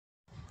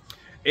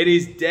It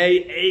is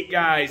day 8,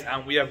 guys,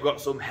 and we have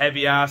got some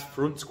heavy ass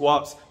front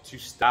squats to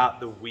start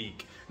the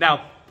week.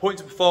 Now,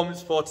 points of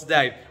performance for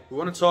today, we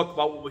want to talk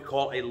about what we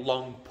call a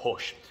long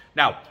push.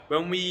 Now,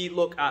 when we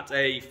look at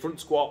a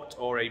front squat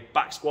or a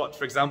back squat,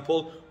 for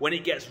example, when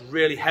it gets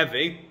really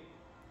heavy,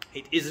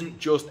 it isn't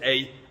just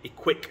a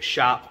quick,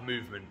 sharp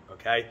movement,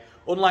 okay?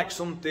 Unlike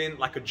something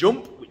like a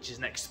jump, which is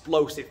an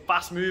explosive,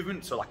 fast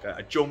movement, so like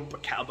a jump, a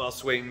kettlebell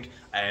swing,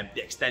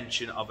 the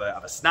extension of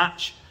a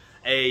snatch,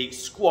 a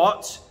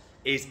squat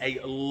is a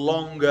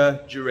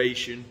longer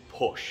duration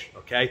push,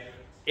 okay?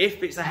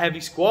 If it's a heavy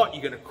squat,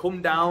 you're gonna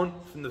come down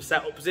from the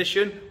setup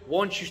position.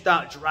 Once you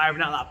start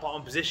driving out that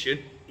bottom position,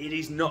 it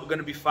is not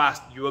gonna be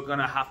fast. You are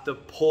gonna have to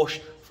push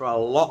for a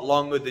lot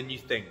longer than you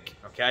think,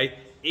 okay?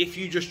 If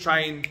you just try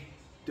and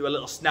do a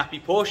little snappy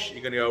push,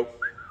 you're gonna go,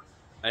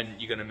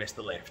 and you're gonna miss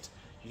the lift.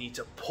 You need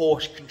to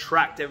push,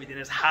 contract everything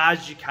as hard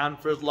as you can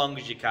for as long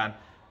as you can.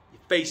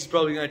 Your face is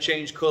probably gonna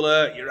change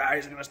color, your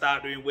eyes are gonna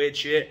start doing weird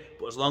shit,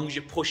 but as long as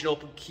you're pushing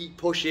up and keep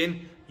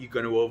pushing, you're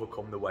gonna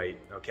overcome the weight,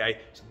 okay?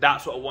 So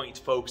that's what I want you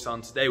to focus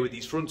on today with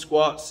these front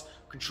squats.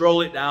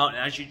 Control it down, and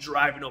as you're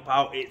driving up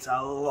out, it's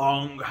a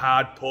long,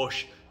 hard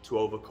push to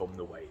overcome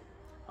the weight.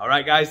 All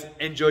right, guys,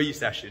 enjoy your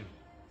session.